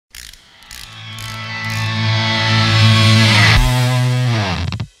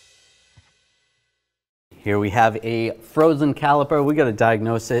Here we have a frozen caliper. We got to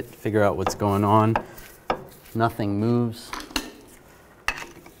diagnose it, figure out what's going on. Nothing moves.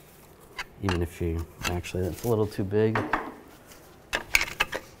 Even if you, actually that's a little too big.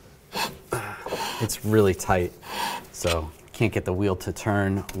 It's really tight, so can't get the wheel to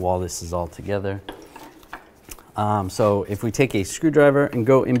turn while this is all together. So if we take a screwdriver and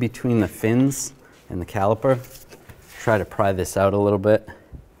go in between the fins and the caliper, try to pry this out a little bit.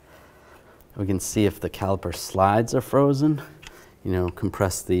 We can see if the caliper slides are frozen. You know,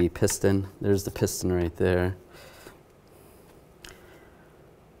 compress the piston. There's the piston right there.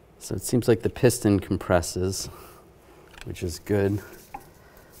 So it seems like the piston compresses, which is good.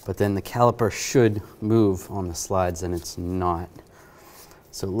 But then the caliper should move on the slides, and it's not.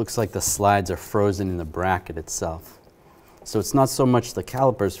 So it looks like the slides are frozen in the bracket itself. So it's not so much the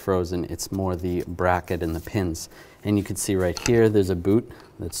caliper's frozen, it's more the bracket and the pins. And you can see right here, there's a boot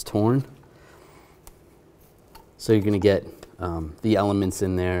that's torn. So you're gonna get the elements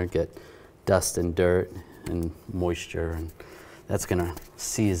in there, get dust and dirt and moisture, and that's gonna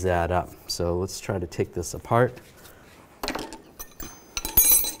seize that up. So let's try to take this apart.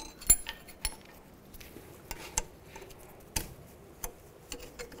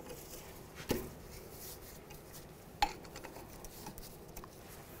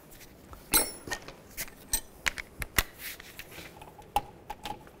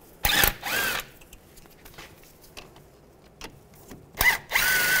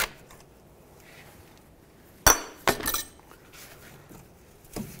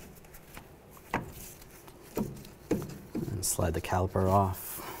 Slide the caliper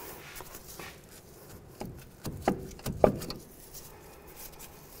off.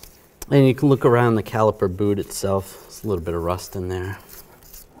 And you can look around the caliper boot itself. There's a little bit of rust in there.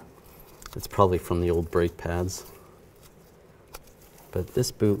 It's probably from the old brake pads. But this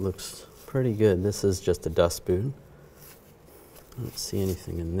boot looks pretty good. This is just a dust boot. I don't see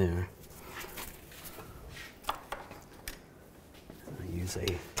anything in there. I use a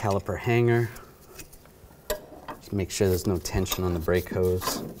caliper hanger. Make sure there's no tension on the brake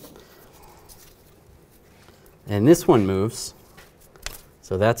hose. And this one moves,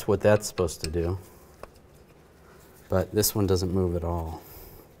 so that's what that's supposed to do. But this one doesn't move at all.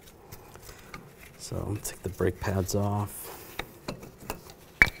 So take the brake pads off,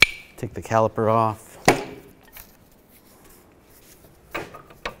 take the caliper off.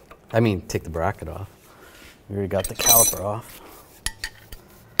 I mean, take the bracket off. We already got the caliper off.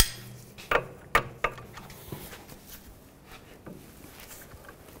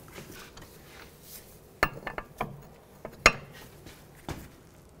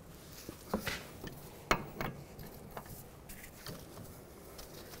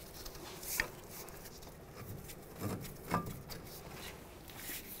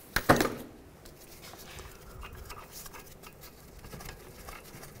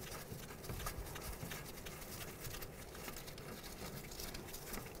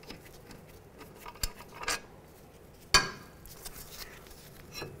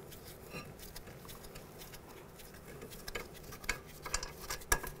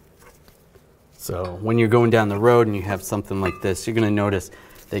 So when you're going down the road and you have something like this, you're going to notice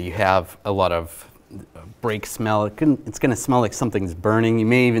that you have a lot of brake smell. It's going to smell like something's burning. You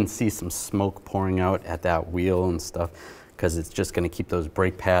may even see some smoke pouring out at that wheel and stuff, because it's just going to keep those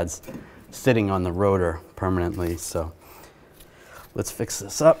brake pads sitting on the rotor permanently. So let's fix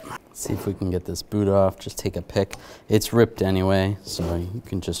this up. See if we can get this boot off. Just take a pick. It's ripped anyway, so you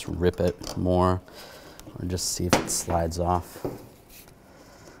can just rip it more, or just see if it slides off.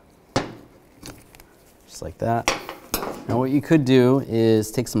 Like that. Now what you could do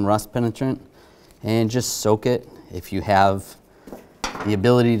is take some rust penetrant and just soak it. If you have the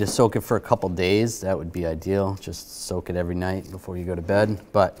ability to soak it for a couple days, that would be ideal. Just soak it every night before you go to bed.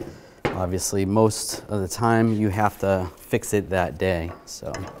 But obviously most of the time you have to fix it that day.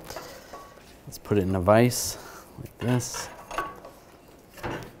 So let's put it in a vise like this.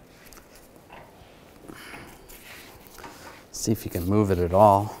 See if you can move it at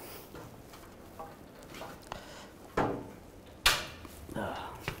all.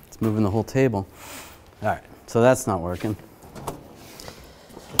 Moving the whole table. All right, so that's not working.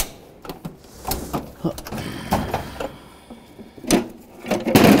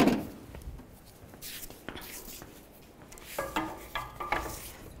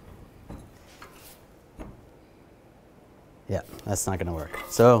 Yeah, that's not gonna work.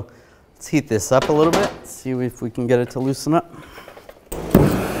 So let's heat this up a little bit, see if we can get it to loosen up.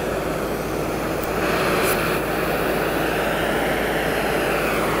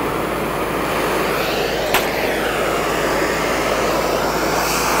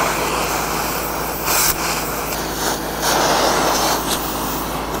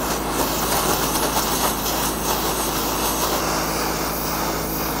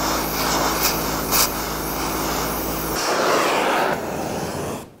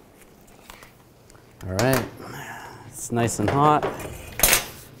 it's nice and hot.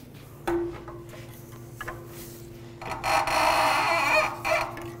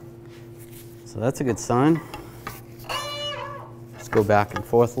 So that's a good sign. Just go back and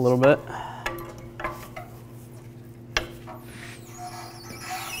forth a little bit.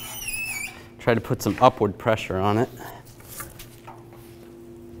 Try to put some upward pressure on it.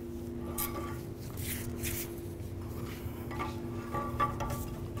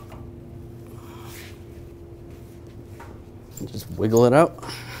 And just wiggle it out.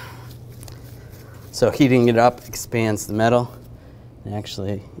 So heating it up expands the metal. And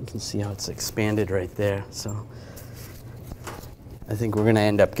actually, you can see how it's expanded right there. So I think we're going to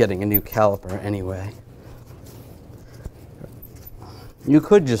end up getting a new caliper anyway. You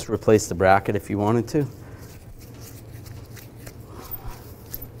could just replace the bracket if you wanted to.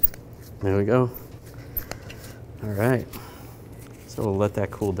 There we go. All right. So we'll let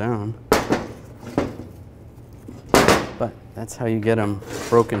that cool down. But that's how you get them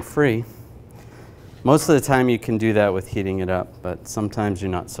broken free. Most of the time you can do that with heating it up, but sometimes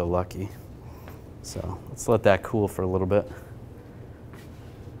you're not so lucky. So let's let that cool for a little bit.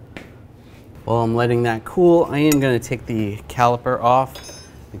 While I'm letting that cool, I am going to take the caliper off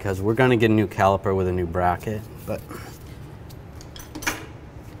because we're going to get a new caliper with a new bracket. But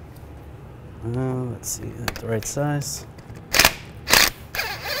let's see, is that the right size?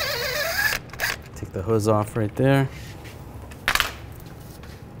 Take the hose off right there.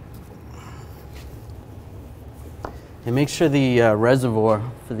 And make sure the reservoir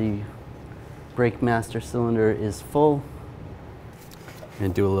for the brake master cylinder is full. I'm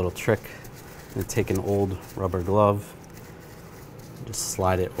going to do a little trick. I'm going to take an old rubber glove, and just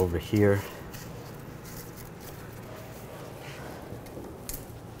slide it over here.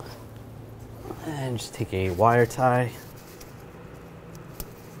 And just take a wire tie.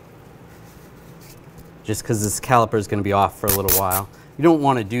 Just because this caliper is going to be off for a little while. You don't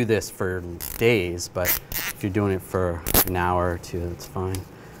want to do this for days, but if you're doing it for an hour or two, that's fine.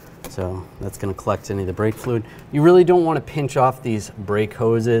 So that's going to collect any of the brake fluid. You really don't want to pinch off these brake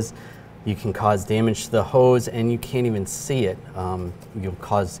hoses. You can cause damage to the hose and you can't even see it. You'll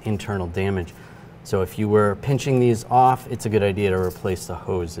cause internal damage. So if you were pinching these off, it's a good idea to replace the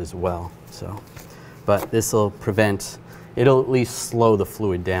hose as well. So, but this will prevent, it'll at least slow the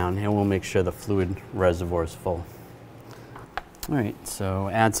fluid down and we'll make sure the fluid reservoir is full. All right, so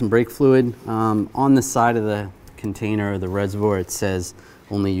add some brake fluid. On the side of the container, the reservoir, it says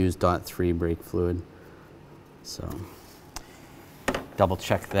only use .3 brake fluid. So double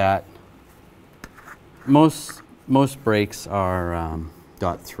check that. Most brakes are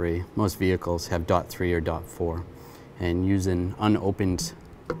 .3. Most vehicles have .3 or .4. And use an unopened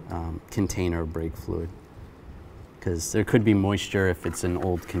container of brake fluid because there could be moisture if it's an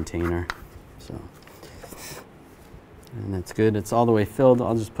old container. So. And that's good. It's all the way filled.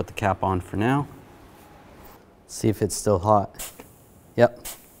 I'll just put the cap on for now. See if it's still hot. Yep,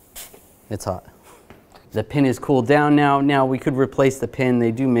 it's hot. The pin is cooled down now. Now we could replace the pin.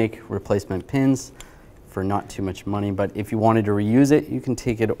 They do make replacement pins for not too much money, but if you wanted to reuse it, you can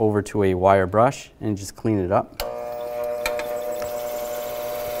take it over to a wire brush and just clean it up.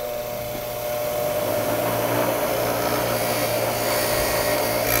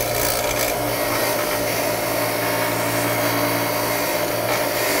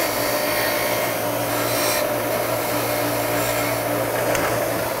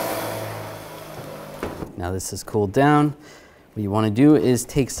 Now this is cooled down. What you want to do is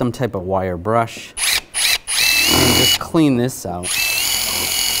take some type of wire brush and just clean this out.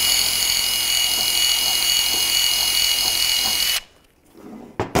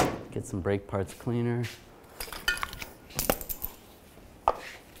 Get some brake parts cleaner.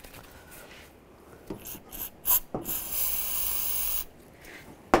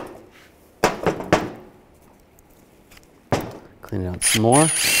 Clean it out some more.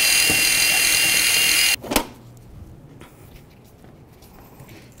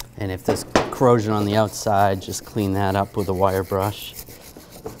 And if there's corrosion on the outside, just clean that up with a wire brush.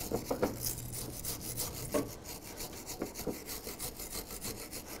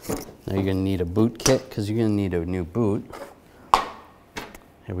 Now you're going to need a boot kit because you're going to need a new boot.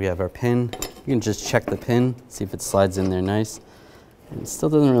 Here we have our pin. You can just check the pin, see if it slides in there nice. And it still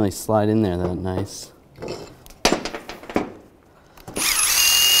doesn't really slide in there that nice.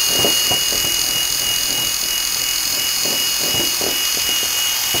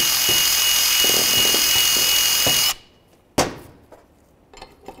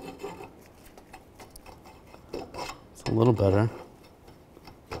 A little better,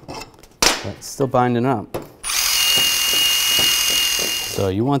 but it's still binding up. So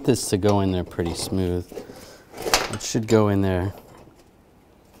you want this to go in there pretty smooth. It should go in there.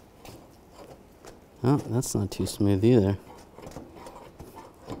 Oh, that's not too smooth either.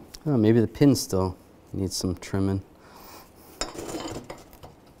 Oh, maybe the pin still needs some trimming.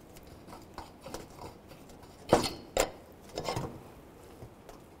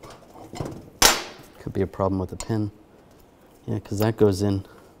 Could be a problem with the pin. Yeah, because that goes in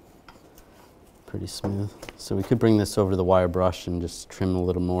pretty smooth. So we could bring this over to the wire brush and just trim a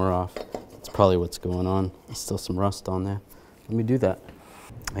little more off. That's probably what's going on. There's still some rust on there. Let me do that.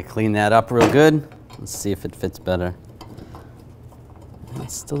 I clean that up real good. Let's see if it fits better.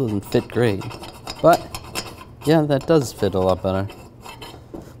 It still doesn't fit great, but yeah, that does fit a lot better.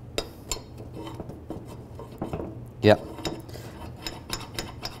 Yep.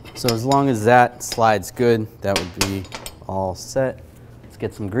 So as long as that slides good, that would be all set. Let's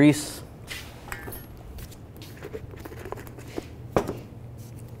get some grease.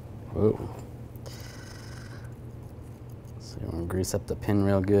 Whoa. So you want to grease up the pin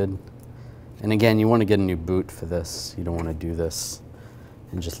real good. And again, you want to get a new boot for this. You don't want to do this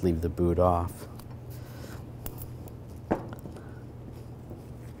and just leave the boot off.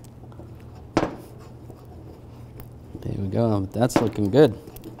 There we go. That's looking good.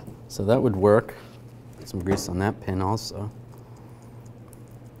 So that would work. Some grease on that pin also.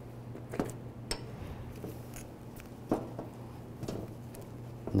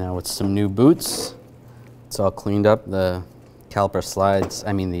 Now with some new boots, it's all cleaned up. The caliper slides,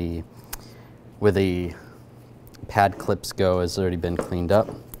 where the pad clips go has already been cleaned up.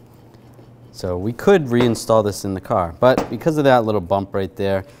 So we could reinstall this in the car, but because of that little bump right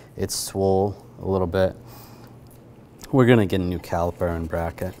there, it's swole a little bit. We're gonna get a new caliper and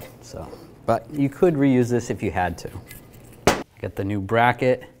bracket. So, but you could reuse this if you had to. Get the new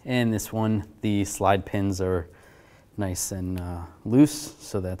bracket, and this one, the slide pins are nice and loose,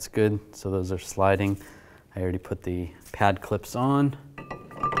 so that's good. So those are sliding. I already put the pad clips on.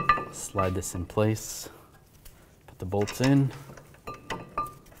 Slide this in place. Put the bolts in.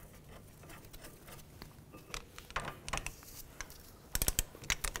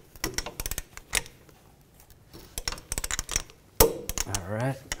 All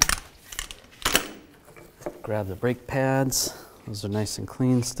right. Grab the brake pads. Those are nice and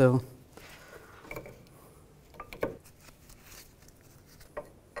clean still.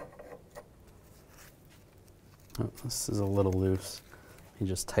 Oh, this is a little loose. You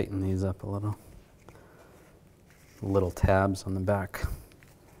just tighten these up a little. Little tabs on the back.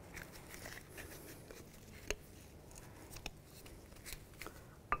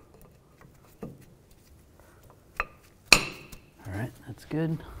 All right, that's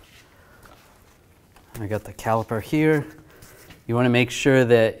good. I got the caliper here. You want to make sure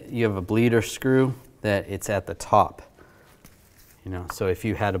that you have a bleeder screw, that it's at the top. You know, so if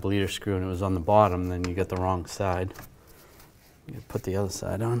you had a bleeder screw and it was on the bottom, then you get the wrong side. You put the other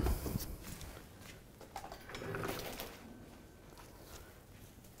side on.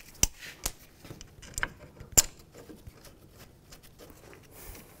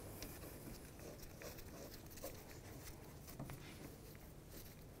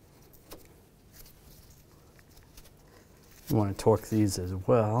 You want to torque these as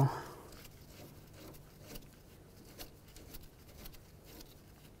well.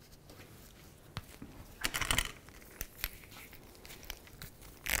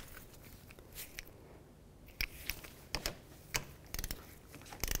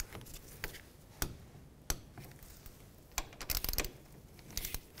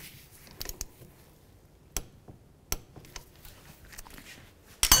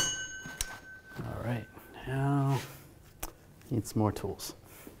 Need some more tools.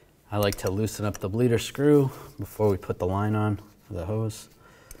 I like to loosen up the bleeder screw before we put the line on the hose.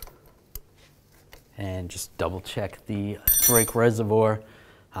 And just double check the brake reservoir.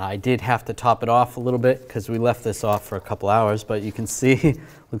 I did have to top it off a little bit because we left this off for a couple hours, but you can see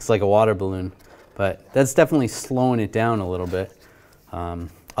looks like a water balloon. But that's definitely slowing it down a little bit.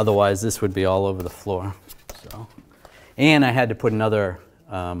 Otherwise this would be all over the floor. So, and I had to put another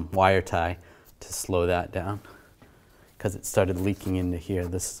wire tie to slow that down, because it started leaking into here.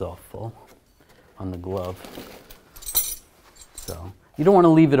 This is all full on the glove. So you don't want to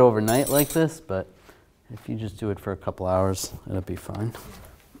leave it overnight like this, but if you just do it for a couple hours, it'll be fine.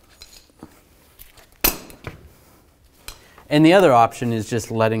 And the other option is just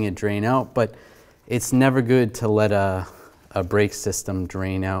letting it drain out, but it's never good to let a brake system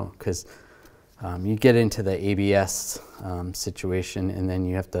drain out, because you get into the ABS situation and then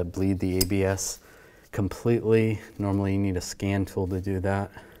you have to bleed the ABS completely. Normally you need a scan tool to do that.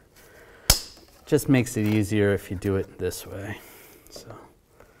 Just makes it easier if you do it this way. So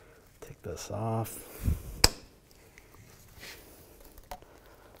take this off.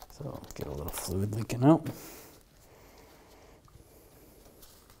 So get a little fluid leaking out.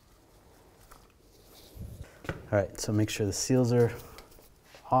 All right, so make sure the seals are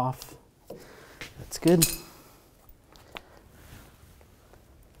off. That's good.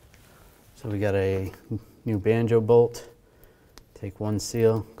 So we got a new banjo bolt. Take one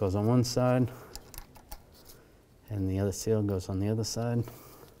seal, goes on one side, and the other seal goes on the other side.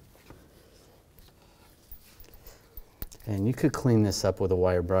 And you could clean this up with a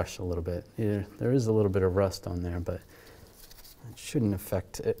wire brush a little bit. There is a little bit of rust on there, but it shouldn't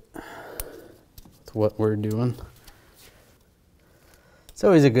affect it with what we're doing. It's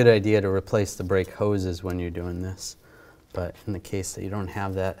always a good idea to replace the brake hoses when you're doing this, but in the case that you don't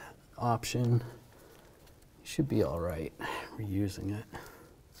have that option, you should be all right reusing it.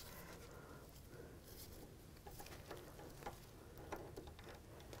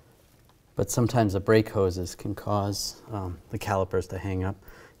 But sometimes the brake hoses can cause the calipers to hang up.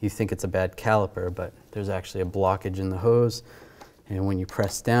 You think it's a bad caliper, but there's actually a blockage in the hose, and when you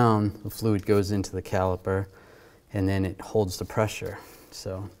press down, the fluid goes into the caliper and then it holds the pressure.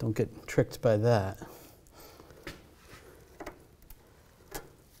 So don't get tricked by that.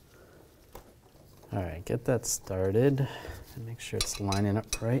 All right, get that started and make sure it's lining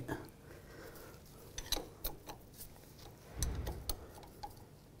up right.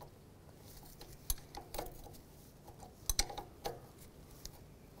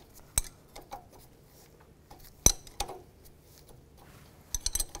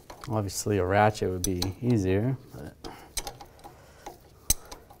 Obviously a ratchet would be easier, but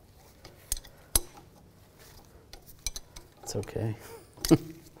it's okay.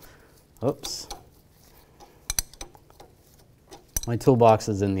 Oops. My toolbox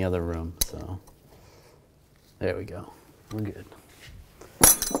is in the other room, so there we go. We're good.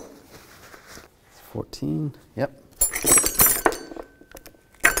 14, yep.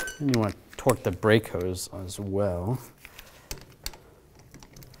 And you want to torque the brake hose as well.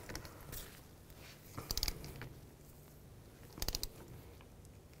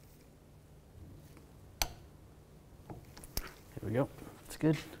 There we go, that's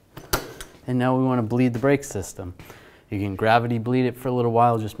good. And now we want to bleed the brake system. You can gravity bleed it for a little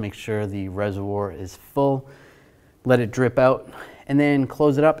while, just make sure the reservoir is full, let it drip out, and then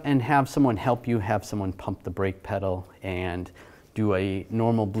close it up and have someone help you, have someone pump the brake pedal and do a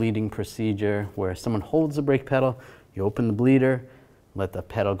normal bleeding procedure where someone holds the brake pedal, you open the bleeder, let the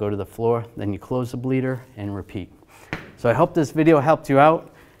pedal go to the floor, then you close the bleeder and repeat. So I hope this video helped you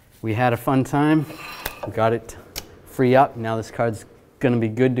out. We had a fun time, we got it free up, now this car's gonna be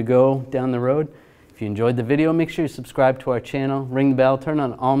good to go down the road. If you enjoyed the video, make sure you subscribe to our channel, ring the bell, turn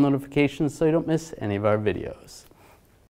on all notifications so you don't miss any of our videos.